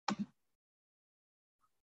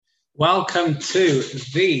Welcome to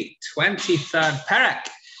the 23rd Perek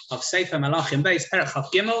of Sefer Malachim Beis, Perek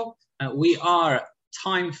Chaf Gimel. We are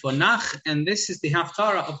time for Nach, and this is the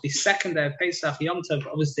Haftarah of the second day of Pesach, Yom Tov,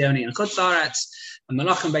 obviously only in Chutz La'aretz, and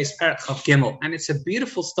Malachim Beis, Perek Chaf Gimel. And it's a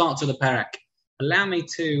beautiful start to the Perek. Allow me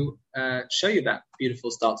to show you that beautiful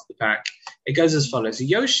start to the Perek. It goes as follows.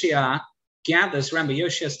 Yoshia gathers, remember,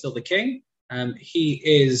 Yoshia is still the king. He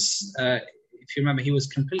is, if you remember, he was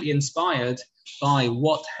completely inspired by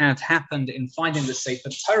what had happened in finding the Sefer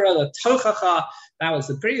Torah, the Tochacha. That was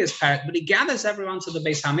the previous parak, but he gathers everyone to the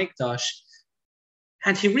Beis Hamikdash,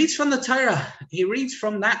 and he reads from the Torah. He reads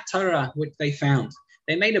from that Torah which they found.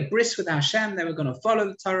 They made a bris with Hashem. They were going to follow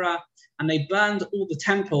the Torah, and they burned all the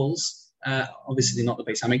temples. Obviously, not the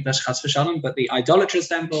Beis Hamikdash, Chas v'Shalom, but the idolatrous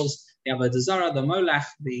temples, the Avodah Zarah, the Molech,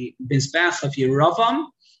 the Mizbeach of Yeravam,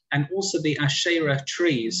 and also the Asherah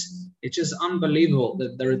trees. It's just unbelievable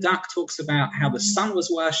that the Radak talks about how the sun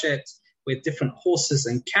was worshipped with different horses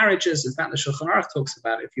and carriages. In fact, the Shulchan Aruch talks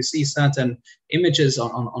about it. If you see certain images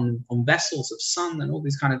on vessels of sun and all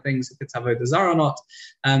these kind of things, if it's Avodah Zarah or not.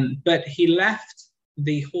 But he left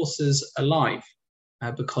the horses alive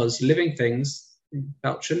because living things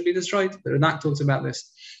felt shouldn't be destroyed. The Radak talks about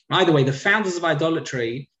this. Either way, the founders of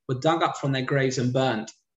idolatry were dug up from their graves and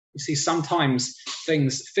burned. You see, sometimes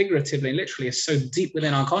things figuratively and literally are so deep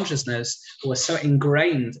within our consciousness, or are so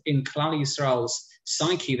ingrained in Klal Yisrael's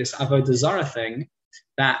psyche, this Avodah Zarah thing,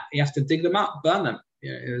 that you have to dig them up, burn them.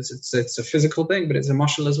 It's a physical thing, but it's a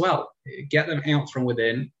mashal as well. Get them out from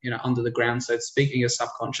within, under the ground, so to speak, in your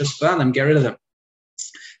subconscious, burn them, get rid of them.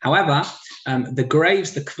 However, the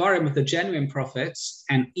graves, the kvarim of the genuine prophets,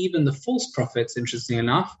 and even the false prophets, interestingly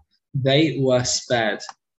enough, they were spared.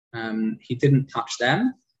 He didn't touch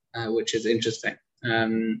them. Which is interesting.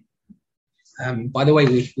 By the way,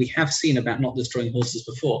 we have seen about not destroying horses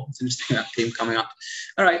before. It's interesting, that theme coming up.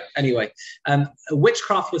 All right, anyway.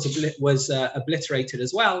 Witchcraft was obliterated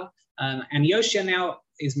as well. And Yoshia now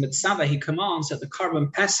is Mitzvah. He commands that the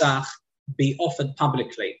Korban Pesach be offered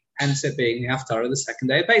publicly, hence it being the Haftarah, the second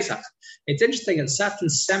day of Pesach. It's interesting, at certain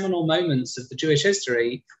seminal moments of the Jewish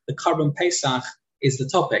history, the Korban Pesach is the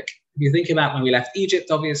topic. If you think about when we left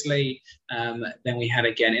Egypt, obviously, then we had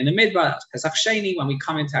again in the Midbar, Pesach Sheni. When we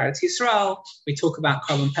come into Eretz Yisrael, we talk about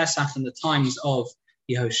Korban Pesach in the times of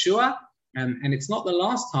Yehoshua, and it's not the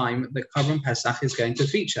last time that Korban Pesach is going to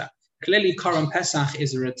feature. Clearly, Korban Pesach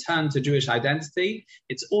is a return to Jewish identity.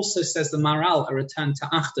 It also, says the Maral, a return to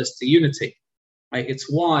Achdus, to unity. Right? It's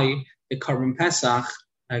why the Korban Pesach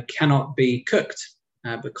cannot be cooked,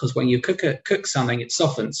 because when you cook something, it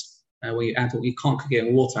softens. You can't cook it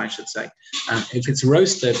in water, I should say. If it's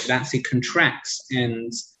roasted, it actually contracts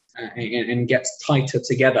and gets tighter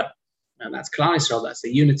together. And that's Klal Yisrael. That's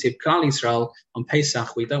the unity of Klal Yisrael. On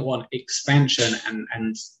Pesach, we don't want expansion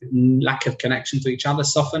and lack of connection to each other,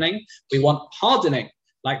 softening. We want hardening,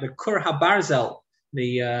 like the Kur HaBarzel,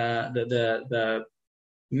 the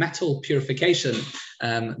metal purification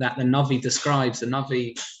that the Navi describes. The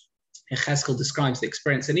Navi Yechezkel describes the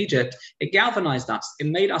experience in Egypt. It galvanized us. It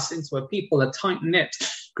made us into a people, a tight-knit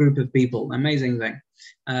group of people. Amazing thing.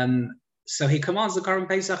 So he commands the Korban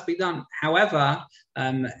Pesach be done. However,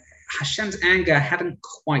 Hashem's anger hadn't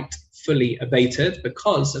quite fully abated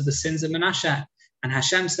because of the sins of Menashe. And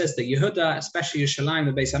Hashem says that Yehuda, especially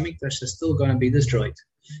Yerushalayim, the Beis Hamikdash, is still going to be destroyed.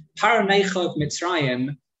 Paro Necho of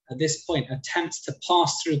Mitzrayim, at this point, attempts to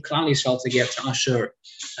pass through Klal Yisrael to get to Ashur,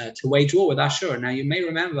 to wage war with Ashur. Now, you may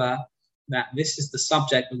remember that this is the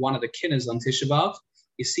subject of one of the kinnas on Tisha B'Av.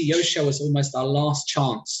 You see, Yoshia was almost our last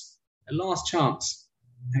chance. And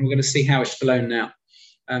we're going to see how it's blown now.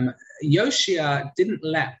 Yoshia didn't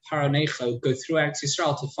let Paro Necho go through Eretz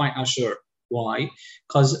Yisrael to fight Ashur. Why?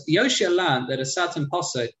 Because Yoshia learned that a certain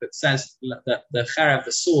pasuk that says that the cherev,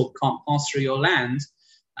 the sword, can't pass through your land,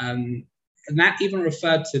 and that even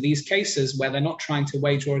referred to these cases where they're not trying to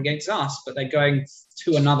wage war against us, but they're going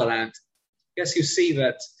to another land. I guess you see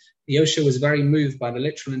that Yoshia was very moved by the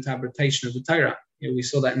literal interpretation of the Torah. We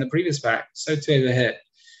saw that in the previous parak. So too over here.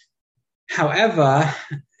 However,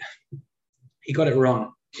 he got it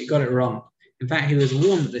wrong. In fact, he was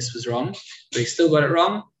warned that this was wrong, but he still got it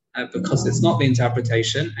wrong because it's not the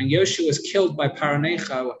interpretation. And Yoshia was killed by Paro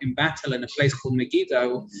Necho in battle in a place called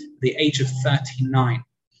Megiddo at the age of 39.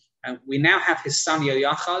 We now have his son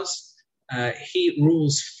Yoachaz. He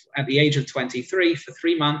rules at the age of 23 for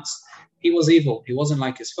 3 months. He was evil. He wasn't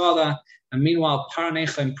like his father. And meanwhile, Paro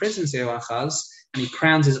Necho imprisons Yoachaz, and he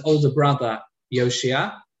crowns his older brother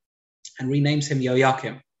Yoshia and renames him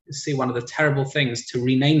Yoyakim. see one of the terrible things to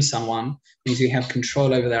rename someone means you have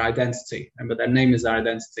control over their identity. Remember, their name is their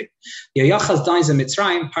identity. Yoachaz dies in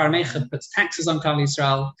Mitzrayim. Paramechad puts taxes on Klal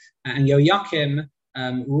Yisrael, and Yoakim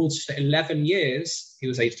ruled for 11 years. He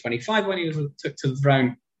was age 25 when he took to the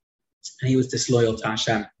throne, and he was disloyal to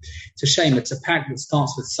Hashem. It's a shame. It's a pact that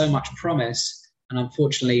starts with so much promise, and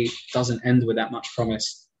unfortunately doesn't end with that much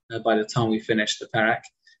promise by the time we finish the parak.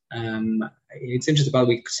 It's interesting, but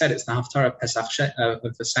we said it's the Haftarah Pesach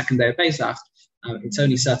of the second day of Pesach. It's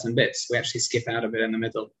only certain bits. We actually skip out of it in the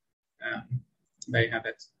middle. There you have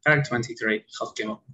it. Parak 23, Chav Gimel.